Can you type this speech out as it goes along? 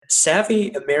savvy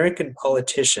American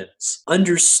politicians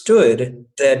understood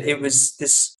that it was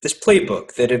this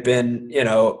playbook that had been,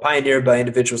 pioneered by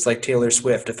individuals like Taylor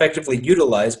Swift, effectively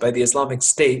utilized by the Islamic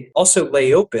State, also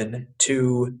lay open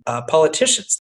to politicians.